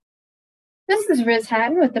This is Riz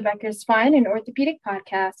Hatton with the Becker Spine and Orthopedic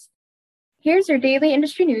Podcast. Here's your daily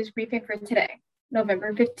industry news briefing for today,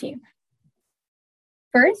 November 15th.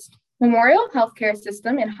 First, Memorial Healthcare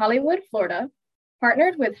System in Hollywood, Florida,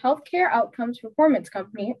 partnered with Healthcare Outcomes Performance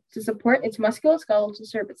Company to support its musculoskeletal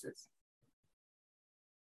services.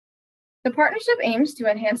 The partnership aims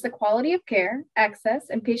to enhance the quality of care, access,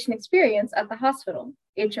 and patient experience at the hospital,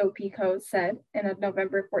 HOPCO said in a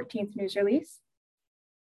November 14th news release.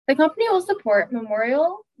 The company will support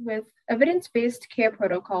Memorial with evidence-based care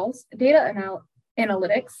protocols, data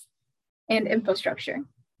analytics, and infrastructure.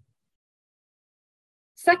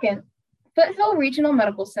 Second, Foothill Regional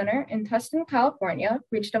Medical Center in Tustin, California,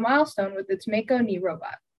 reached a milestone with its Mako knee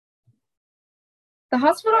robot. The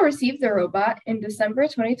hospital received the robot in December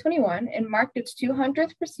 2021 and marked its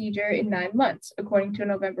 200th procedure in 9 months, according to a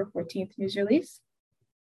November 14th news release.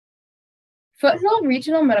 Foothill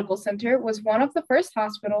Regional Medical Center was one of the first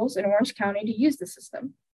hospitals in Orange County to use the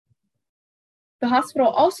system. The hospital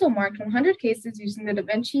also marked 100 cases using the Da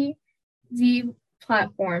Vinci Z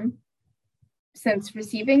platform since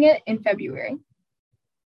receiving it in February.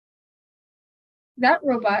 That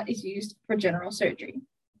robot is used for general surgery.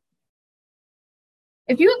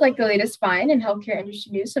 If you would like the latest spine and healthcare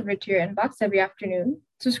industry news delivered to your inbox every afternoon,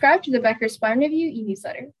 subscribe to the Becker Spine Review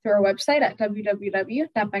e-newsletter through our website at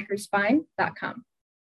www.beckerspine.com.